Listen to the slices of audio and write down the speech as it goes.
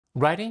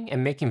Writing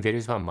and making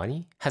videos about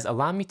money has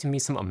allowed me to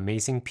meet some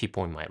amazing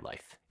people in my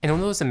life. And one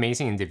of those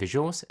amazing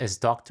individuals is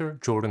Dr.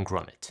 Jordan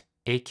Grummett,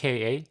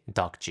 aka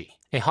Doc G,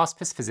 a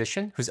hospice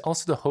physician who's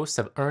also the host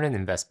of Earn and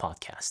Invest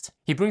podcast.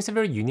 He brings a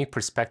very unique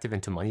perspective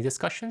into money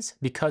discussions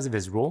because of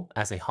his role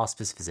as a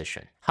hospice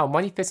physician, how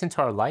money fits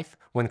into our life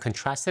when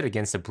contrasted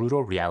against the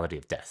brutal reality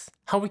of death,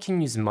 how we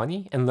can use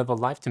money and live a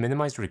life to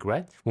minimize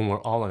regret when we're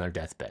all on our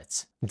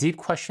deathbeds. Deep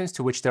questions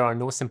to which there are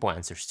no simple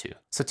answers to.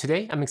 So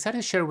today, I'm excited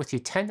to share with you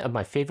 10 of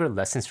my favorite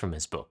lessons from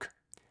his book.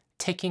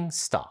 Taking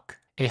Stock,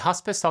 a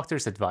hospice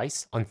doctor's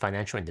advice on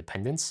financial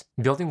independence,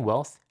 building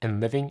wealth, and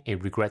living a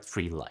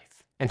regret-free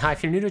life. And hi,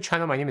 if you're new to the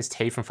channel, my name is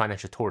Tay from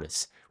Financial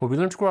Tortoise, where we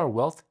learn to grow our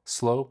wealth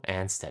slow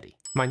and steady.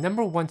 My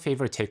number one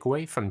favorite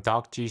takeaway from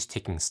Doc G's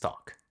Taking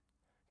Stock: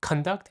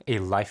 conduct a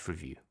life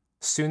review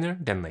sooner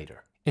than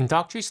later. In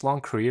Doc G's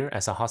long career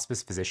as a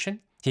hospice physician,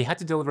 he had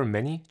to deliver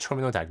many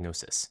terminal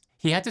diagnoses.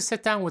 He had to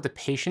sit down with the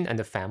patient and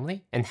the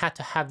family and had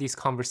to have these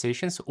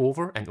conversations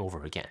over and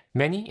over again,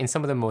 many in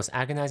some of the most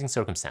agonizing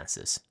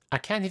circumstances. I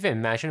can't even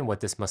imagine what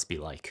this must be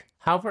like.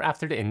 However,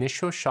 after the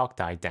initial shock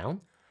died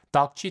down,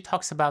 Doc G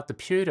talks about the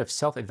period of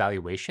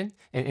self-evaluation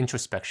and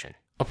introspection,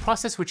 a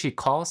process which he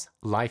calls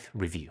life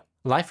review.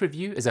 Life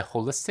review is a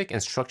holistic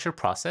and structured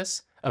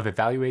process of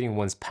evaluating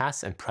one's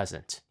past and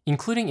present,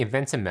 including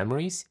events and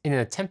memories in an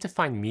attempt to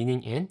find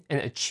meaning in and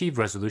achieve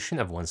resolution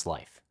of one's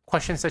life.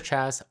 Questions such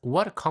as,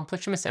 what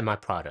accomplishments am I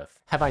proud of?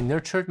 Have I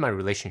nurtured my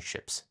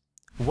relationships?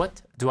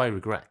 What do I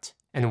regret?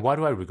 And why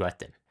do I regret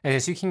them? And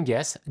as you can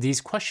guess,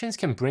 these questions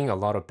can bring a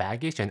lot of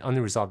baggage and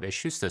unresolved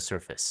issues to the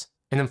surface.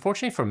 And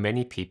unfortunately for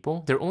many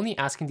people, they're only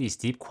asking these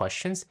deep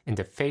questions in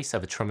the face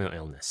of a terminal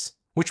illness,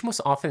 which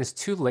most often is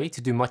too late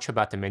to do much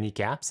about the many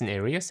gaps and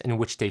areas in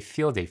which they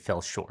feel they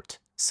fell short.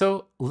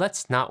 So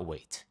let's not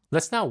wait.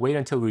 Let's not wait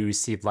until we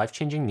receive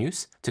life-changing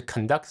news to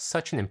conduct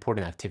such an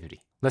important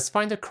activity. Let's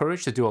find the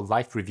courage to do a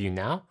life review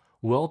now,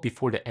 well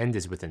before the end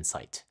is within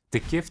sight. The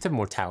gift of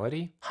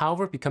mortality,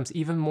 however, becomes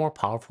even more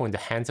powerful in the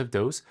hands of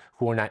those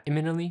who are not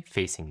imminently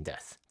facing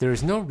death. There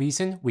is no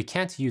reason we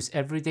can't use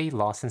everyday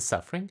loss and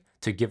suffering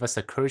to give us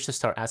the courage to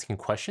start asking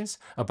questions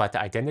about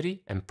the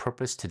identity and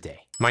purpose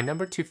today. My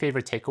number two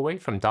favorite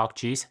takeaway from Doc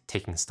G's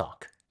Taking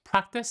Stock: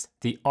 practice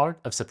the art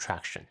of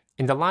subtraction.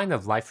 In the line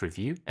of life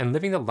review and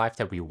living the life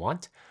that we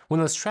want, one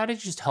of the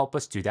strategies to help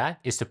us do that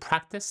is to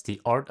practice the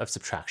art of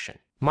subtraction.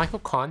 Michael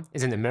Kahn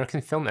is an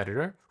American film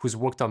editor who's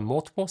worked on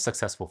multiple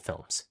successful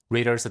films: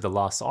 Raiders of the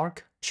Lost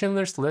Ark,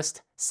 Schindler's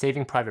List,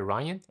 Saving Private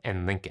Ryan,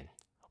 and Lincoln.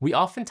 We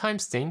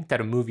oftentimes think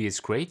that a movie is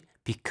great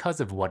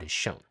because of what is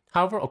shown.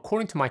 However,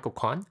 according to Michael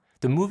Kahn,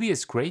 the movie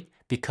is great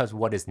because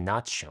what is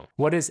not shown,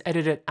 what is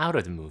edited out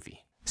of the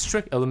movie.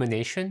 Strict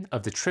elimination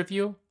of the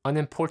trivial,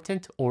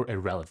 unimportant, or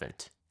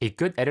irrelevant. A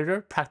good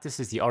editor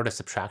practices the art of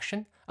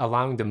subtraction,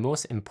 allowing the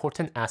most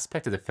important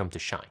aspect of the film to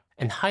shine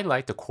and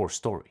highlight the core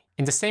story.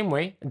 In the same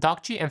way,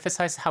 Doc G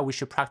emphasizes how we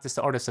should practice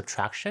the art of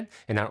subtraction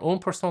in our own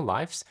personal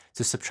lives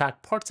to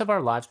subtract parts of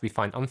our lives we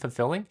find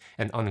unfulfilling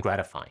and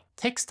ungratifying.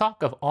 Take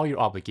stock of all your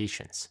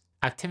obligations.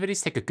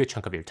 Activities take a good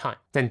chunk of your time.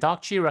 Then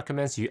Doc G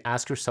recommends you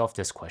ask yourself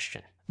this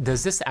question: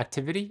 does this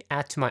activity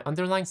add to my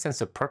underlying sense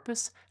of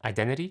purpose,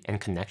 identity,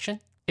 and connection?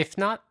 If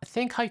not,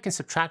 think how you can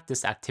subtract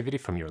this activity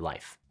from your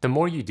life. The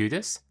more you do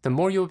this, the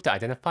more you'll be able to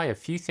identify a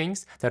few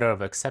things that are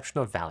of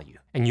exceptional value,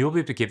 and you'll be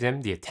able to give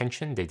them the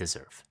attention they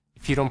deserve.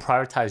 If you don't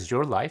prioritize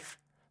your life,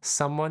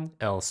 someone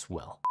else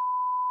will.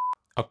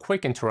 A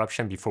quick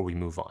interruption before we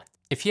move on.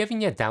 If you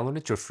haven't yet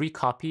downloaded your free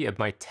copy of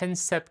my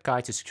 10-step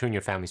guide to securing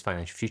your family's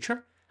financial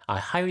future, I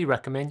highly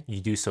recommend you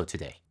do so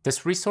today.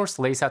 This resource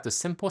lays out the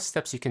simple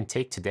steps you can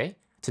take today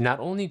to not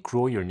only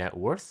grow your net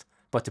worth,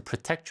 but to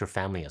protect your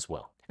family as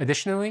well.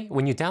 Additionally,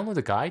 when you download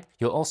the guide,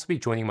 you'll also be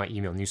joining my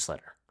email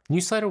newsletter.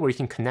 Newsletter where you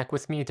can connect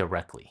with me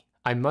directly.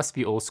 I must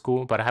be old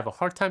school, but I have a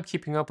hard time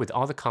keeping up with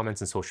all the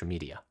comments on social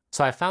media.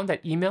 So I found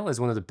that email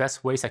is one of the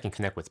best ways I can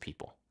connect with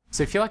people.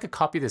 So if you'd like a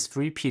copy of this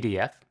free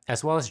PDF,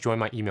 as well as join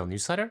my email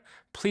newsletter,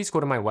 please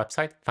go to my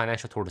website,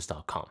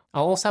 financialtortoise.com.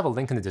 I'll also have a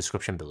link in the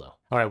description below.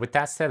 All right, with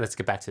that said, let's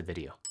get back to the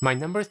video. My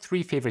number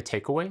three favorite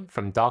takeaway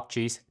from Doc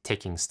G's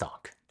Taking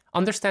Stock: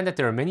 understand that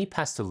there are many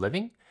paths to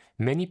living,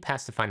 many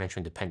paths to financial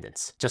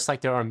independence. Just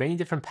like there are many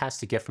different paths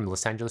to get from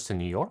Los Angeles to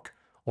New York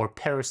or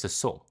Paris to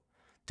Seoul,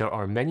 there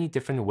are many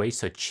different ways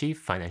to achieve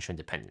financial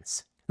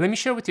independence. Let me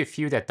share with you a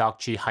few that Doc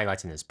G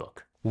highlights in his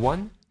book.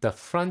 1. The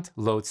front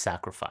load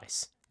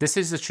sacrifice. This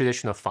is the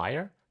traditional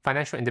FIRE,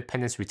 financial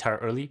independence retire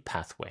early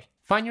pathway.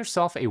 Find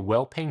yourself a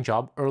well-paying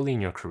job early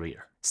in your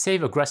career.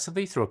 Save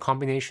aggressively through a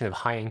combination of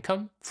high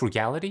income,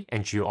 frugality,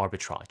 and geo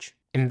arbitrage.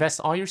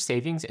 Invest all your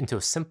savings into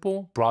a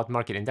simple, broad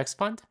market index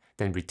fund,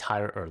 then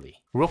retire early.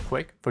 Real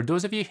quick, for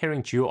those of you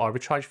hearing geo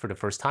arbitrage for the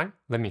first time,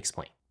 let me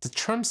explain. The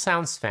term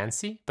sounds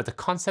fancy, but the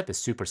concept is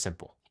super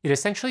simple. It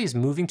essentially is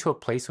moving to a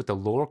place with a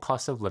lower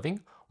cost of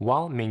living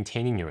while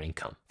maintaining your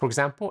income. For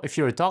example, if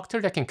you're a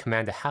doctor that can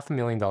command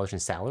 $500,000 in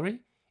salary,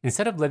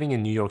 Instead of living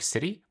in New York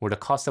City, where the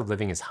cost of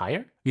living is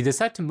higher, you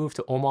decide to move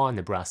to Omaha,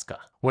 Nebraska,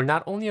 where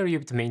not only are you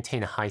able to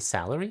maintain a high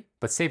salary,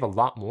 but save a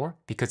lot more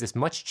because it's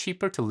much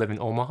cheaper to live in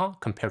Omaha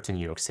compared to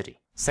New York City.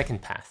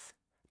 Second path,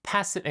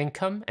 passive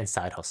income and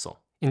side hustle.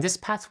 In this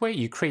pathway,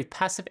 you create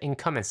passive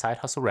income and side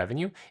hustle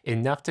revenue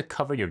enough to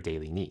cover your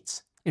daily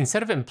needs.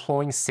 Instead of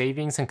employing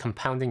savings and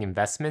compounding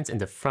investments in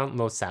the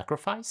front-load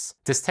sacrifice,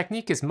 this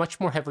technique is much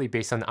more heavily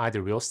based on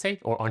either real estate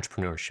or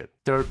entrepreneurship.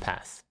 Third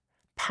path,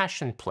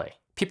 passion play.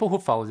 People who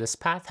follow this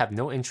path have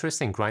no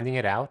interest in grinding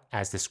it out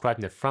as described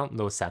in the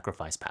front-load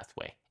sacrifice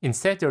pathway.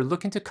 Instead, they're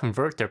looking to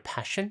convert their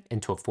passion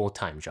into a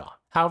full-time job.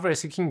 However,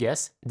 as you can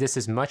guess, this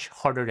is much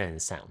harder than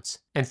it sounds,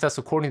 and thus,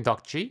 according to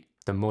Doc G,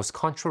 the most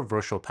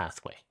controversial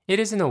pathway. It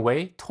is, in a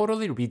way,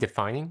 totally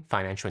redefining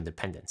financial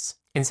independence.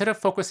 Instead of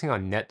focusing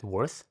on net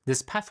worth,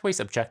 this pathway's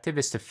objective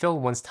is to fill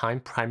one's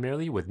time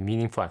primarily with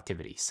meaningful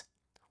activities,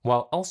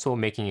 while also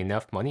making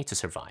enough money to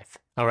survive.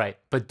 Alright,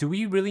 but do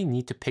we really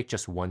need to pick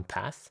just one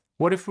path?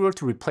 What if we were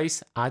to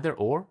replace either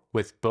or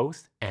with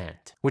both and?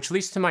 Which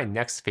leads to my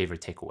next favorite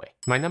takeaway.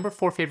 My number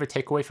 4 favorite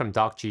takeaway from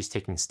Doc G's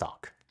Taking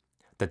Stock.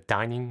 The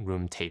dining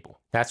room table.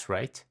 That's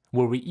right,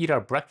 where we eat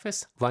our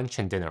breakfast, lunch,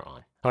 and dinner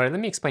on. Alright,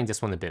 let me explain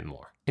this one a bit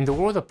more. In the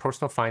world of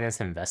personal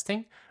finance and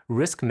investing,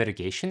 risk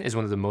mitigation is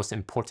one of the most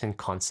important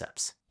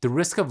concepts. The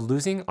risk of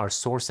losing our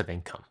source of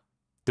income.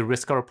 The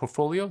risk of our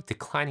portfolio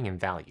declining in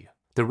value.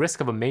 The risk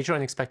of a major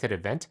unexpected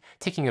event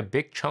taking a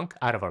big chunk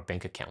out of our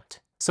bank account.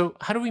 So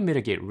how do we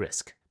mitigate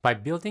risk? By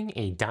building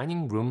a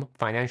dining room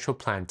financial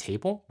plan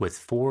table with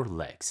 4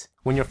 legs.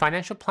 When your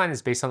financial plan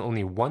is based on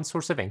only one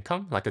source of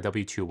income, like a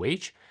W-2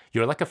 wage,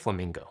 you're like a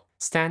flamingo,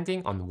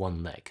 standing on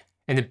one leg.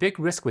 And the big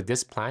risk with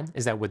this plan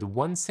is that with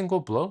one single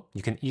blow,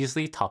 you can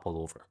easily topple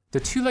over. The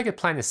 2-legged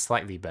plan is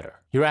slightly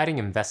better. You're adding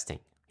investing,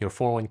 your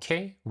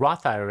 401k,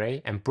 Roth IRA,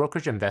 and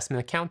brokerage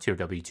investment account to your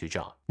W-2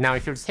 job. Now,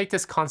 if you were to take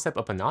this concept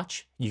up a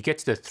notch, you get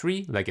to the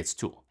 3-legged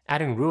stool,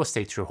 adding real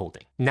estate to your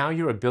holding. Now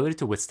your ability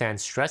to withstand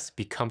stress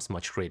becomes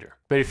much greater.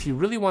 But if you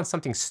really want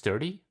something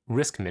sturdy,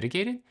 risk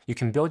mitigated, you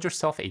can build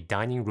yourself a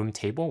dining room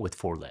table with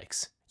 4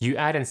 legs. You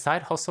add in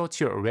side hustle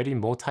to your already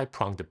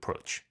multi-pronged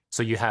approach.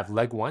 So you have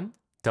leg 1,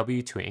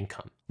 W-2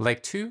 income.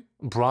 Leg 2,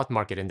 broad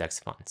market index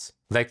funds.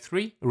 Leg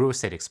 3, real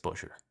estate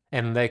exposure.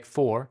 And leg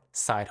 4,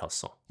 side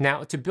hustle.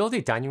 Now, to build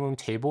a dining room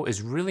table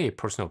is really a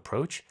personal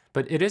approach,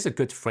 but it is a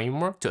good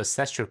framework to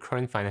assess your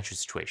current financial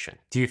situation.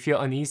 Do you feel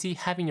uneasy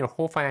having your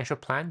whole financial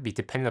plan be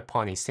dependent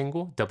upon a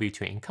single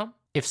W-2 income?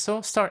 If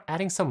so, start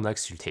adding some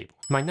legs to your table.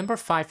 My number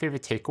 5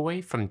 favorite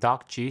takeaway from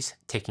Doc G's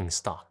Taking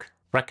Stock.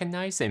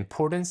 Recognize the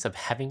importance of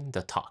having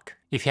the talk.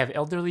 If you have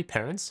elderly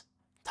parents,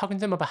 talking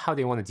to them about how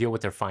they want to deal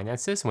with their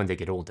finances when they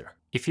get older.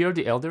 If you're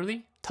the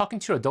elderly, talking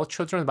to your adult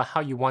children about how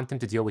you want them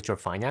to deal with your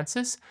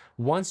finances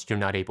once you're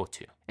not able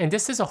to. And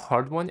this is a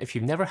hard one if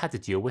you've never had to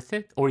deal with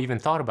it or even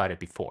thought about it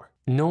before.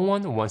 No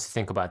one wants to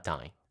think about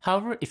dying.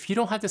 However, if you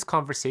don't have this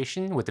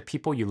conversation with the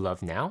people you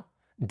love now,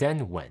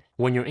 then when?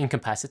 When you're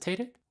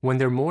incapacitated? When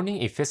they're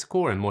mourning a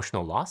physical or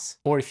emotional loss?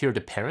 Or if you're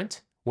the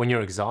parent, when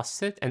you're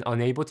exhausted and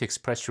unable to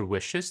express your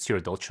wishes to your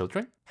adult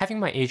children? Having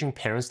my aging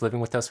parents living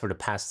with us for the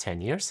past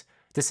 10 years,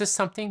 this is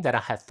something that I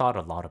had thought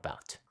a lot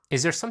about.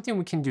 Is there something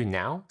we can do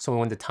now so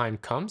when the time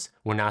comes,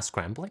 we're not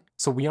scrambling?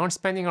 So we aren't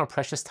spending our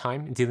precious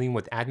time dealing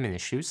with admin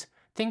issues,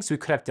 things we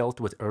could have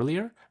dealt with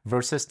earlier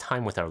versus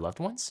time with our loved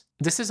ones?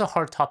 This is a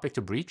hard topic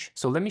to breach,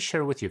 so let me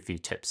share with you a few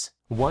tips.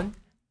 1.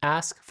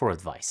 Ask for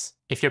advice.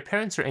 If your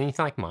parents are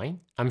anything like mine,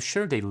 I'm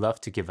sure they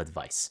love to give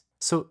advice.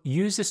 So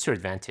use this to your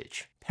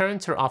advantage.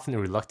 Parents are often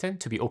reluctant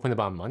to be open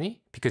about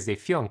money because they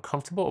feel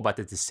uncomfortable about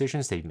the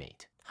decisions they've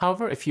made.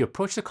 However, if you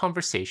approach the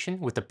conversation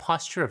with the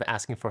posture of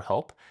asking for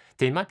help,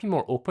 they might be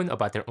more open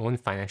about their own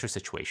financial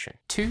situation.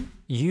 2.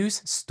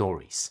 Use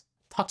stories.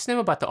 Talk to them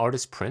about the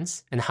artist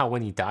Prince and how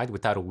when he died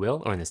without a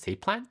will or an estate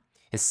plan,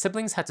 his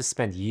siblings had to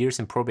spend years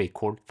in probate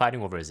court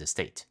fighting over his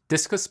estate.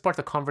 This could spark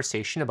a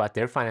conversation about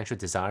their financial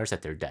desires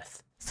at their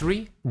death.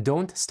 3.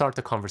 Don't start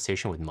the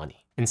conversation with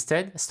money.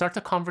 Instead, start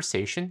the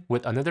conversation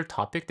with another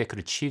topic that could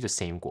achieve the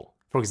same goal.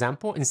 For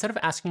example, instead of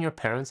asking your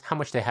parents how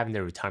much they have in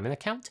their retirement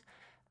account,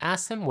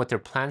 ask them what their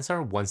plans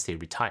are once they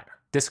retire.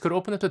 This could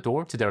open up the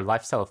door to their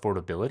lifestyle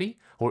affordability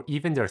or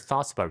even their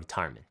thoughts about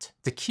retirement.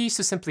 The key is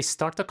to simply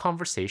start the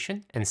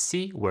conversation and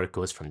see where it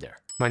goes from there.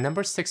 My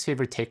number 6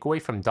 favorite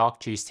takeaway from Doc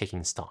G's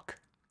Taking Stock.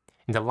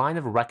 In the line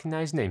of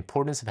recognizing the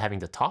importance of having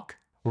the talk,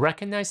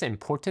 recognize the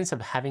importance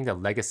of having the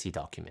legacy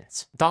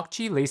documents. Doc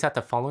G lays out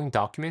the following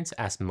documents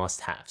as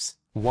must-haves.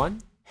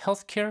 1.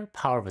 Healthcare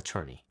power of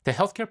attorney. The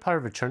healthcare power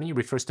of attorney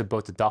refers to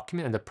both the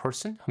document and the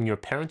person whom your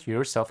parent or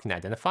yourself can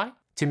identify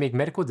to make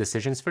medical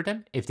decisions for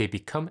them if they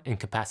become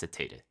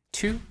incapacitated.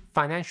 2.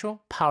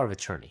 Financial power of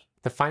attorney.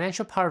 The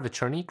financial power of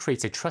attorney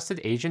creates a trusted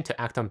agent to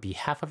act on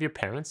behalf of your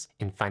parents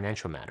in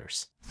financial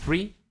matters.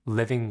 3.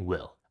 Living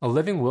will. A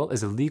living will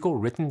is a legal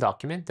written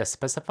document that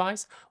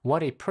specifies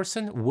what a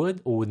person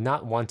would or would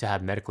not want to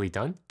have medically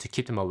done to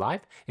keep them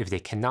alive if they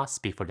cannot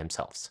speak for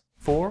themselves.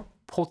 4.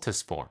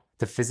 Poultice form.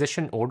 The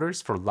physician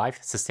orders for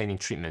life-sustaining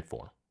treatment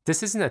form.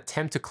 This is an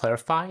attempt to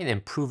clarify and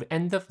improve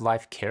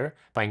end-of-life care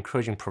by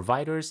encouraging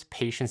providers,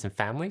 patients, and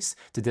families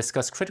to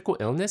discuss critical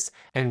illness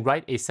and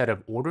write a set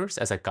of orders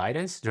as a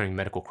guidance during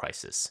medical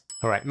crisis.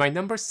 Alright, my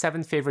number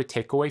 7 favorite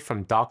takeaway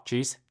from Doc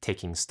G's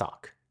Taking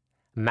Stock.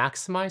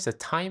 Maximize the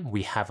time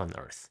we have on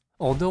Earth.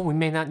 Although we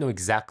may not know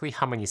exactly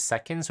how many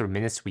seconds or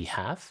minutes we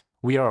have,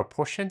 we are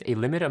apportioned a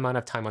limited amount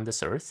of time on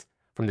this Earth,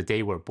 from the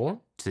day we're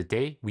born to the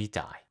day we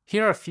die.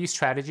 Here are a few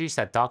strategies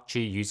that Doc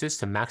G uses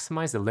to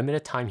maximize the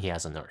limited time he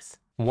has on Earth.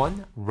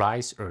 1.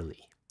 Rise early.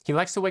 He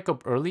likes to wake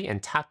up early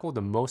and tackle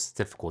the most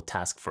difficult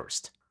task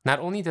first. Not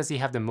only does he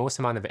have the most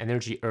amount of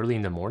energy early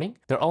in the morning,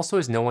 there also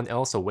is no one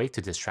else awake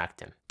to distract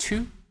him.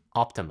 2.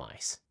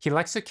 Optimize. He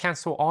likes to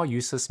cancel all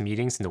useless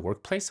meetings in the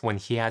workplace when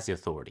he has the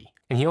authority.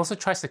 And he also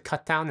tries to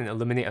cut down and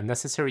eliminate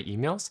unnecessary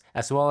emails,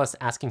 as well as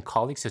asking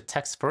colleagues to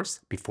text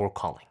first before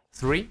calling.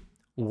 3.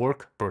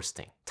 Work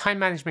bursting. Time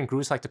management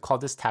gurus like to call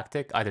this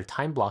tactic either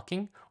time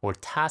blocking or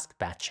task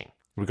batching.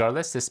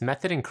 Regardless, this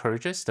method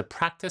encourages the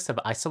practice of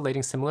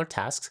isolating similar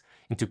tasks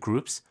into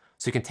groups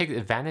so you can take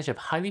advantage of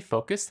highly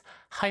focused,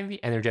 highly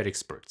energetic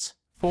spurts.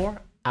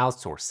 4.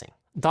 Outsourcing.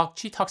 Doc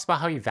G talks about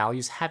how he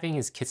values having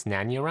his kid's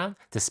nanny around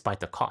despite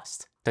the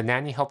cost. The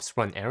nanny helps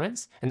run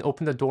errands and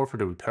open the door for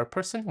the repair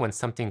person when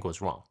something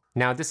goes wrong.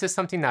 Now, this is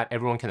something that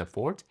everyone can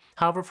afford.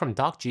 However, from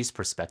Doc G's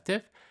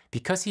perspective,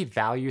 because he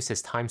values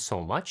his time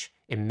so much,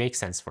 it makes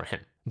sense for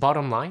him.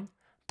 Bottom line,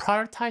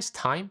 prioritize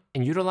time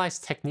and utilize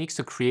techniques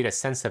to create a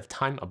sense of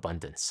time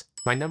abundance.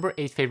 My number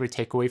 8 favorite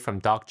takeaway from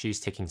Doc G's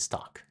Taking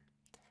Stock.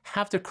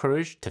 Have the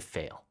courage to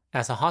fail.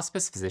 As a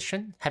hospice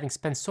physician, having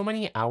spent so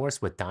many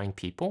hours with dying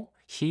people,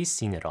 he's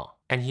seen it all.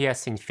 And he has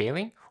seen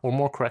failing, or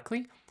more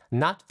correctly,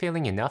 not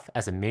failing enough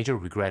as a major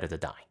regret of the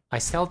dying. I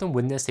seldom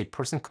witness a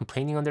person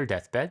complaining on their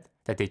deathbed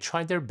that they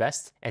tried their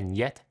best and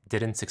yet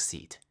didn't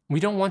succeed. We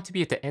don't want to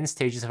be at the end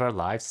stages of our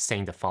lives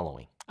saying the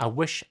following: I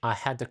wish I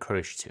had the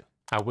courage to.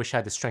 I wish I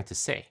had the strength to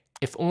say,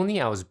 if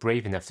only I was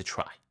brave enough to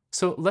try.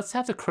 So let's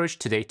have the courage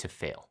today to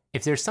fail.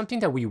 If there's something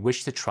that we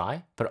wish to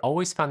try, but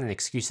always found an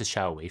excuse to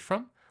shy away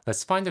from,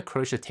 let's find the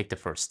courage to take the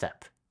first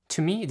step.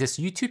 To me, this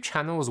YouTube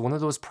channel was one of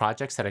those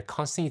projects that I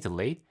constantly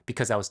delayed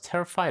because I was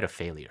terrified of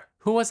failure.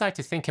 Who was I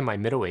to think in my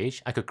middle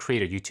age I could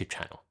create a YouTube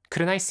channel?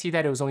 Couldn't I see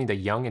that it was only the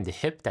young and the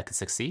hip that could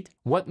succeed?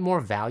 What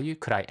more value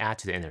could I add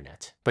to the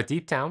internet? But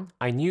deep down,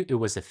 I knew it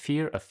was the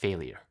fear of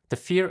failure, the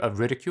fear of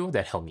ridicule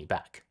that held me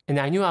back. And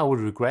I knew I would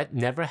regret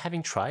never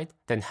having tried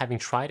than having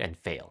tried and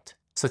failed.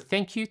 So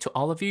thank you to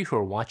all of you who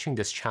are watching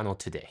this channel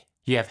today.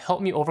 You have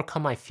helped me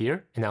overcome my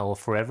fear, and I will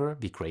forever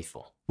be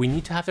grateful. We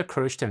need to have the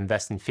courage to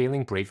invest in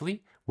failing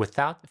bravely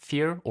without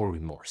fear or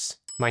remorse.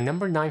 My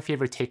number 9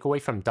 favorite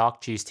takeaway from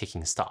Doc G's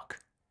Taking Stock.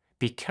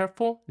 Be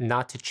careful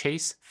not to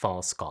chase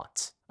false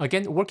gods.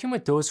 Again, working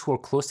with those who are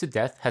close to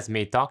death has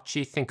made Doc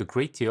G think a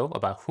great deal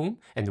about whom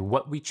and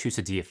what we choose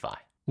to deify.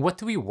 What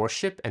do we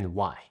worship and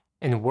why?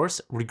 And worse,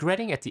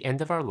 regretting at the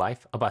end of our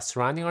life about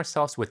surrounding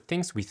ourselves with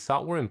things we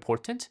thought were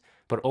important,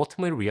 but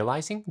ultimately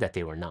realizing that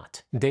they were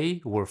not.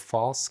 They were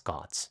false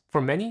gods.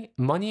 For many,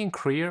 money and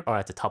career are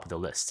at the top of the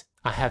list.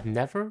 I have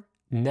never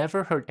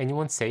heard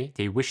anyone say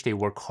they wish they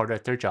worked harder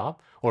at their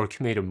job or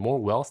accumulated more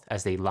wealth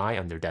as they lie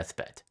on their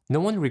deathbed. No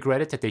one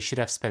regretted that they should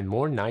have spent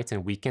more nights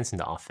and weekends in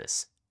the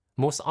office.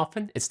 Most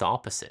often, it's the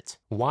opposite.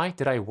 Why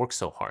did I work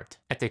so hard?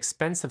 At the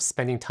expense of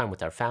spending time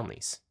with our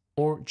families.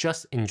 Or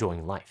just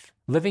enjoying life.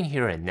 Living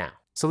here and now.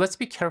 So let's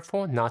be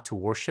careful not to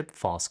worship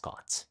false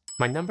gods.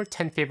 My number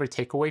 10 favorite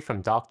takeaway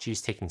from Doc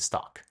G's Taking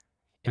Stock.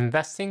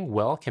 Investing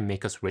well can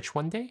make us rich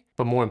one day,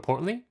 but more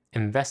importantly,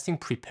 investing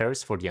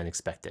prepares for the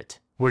unexpected.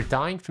 We're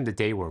dying from the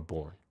day we're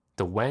born.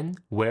 The when,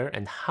 where,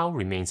 and how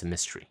remains a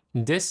mystery.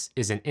 This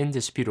is an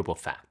indisputable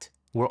fact.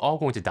 We're all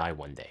going to die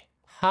one day.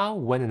 How,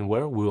 when, and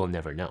where, we will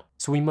never know.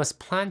 So we must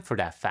plan for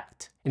that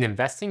fact. And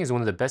investing is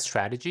one of the best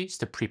strategies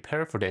to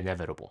prepare for the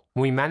inevitable.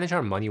 When we manage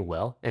our money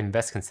well and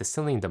invest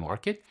consistently in the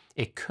market,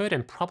 it could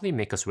and probably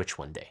make us rich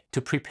one day,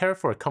 to prepare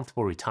for a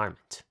comfortable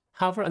retirement.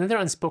 However, another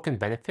unspoken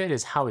benefit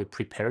is how it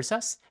prepares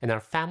us and our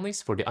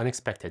families for the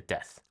unexpected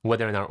death,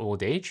 whether in our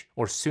old age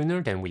or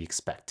sooner than we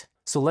expect.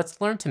 So let's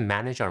learn to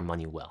manage our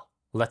money well.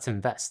 Let's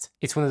invest.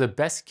 It's one of the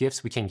best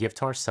gifts we can give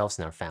to ourselves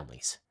and our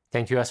families.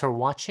 Thank you guys for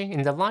watching.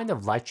 In the line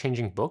of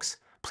life-changing books,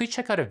 please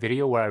check out a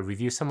video where I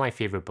review some of my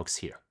favorite books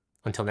here.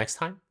 Until next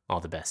time, all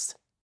the best.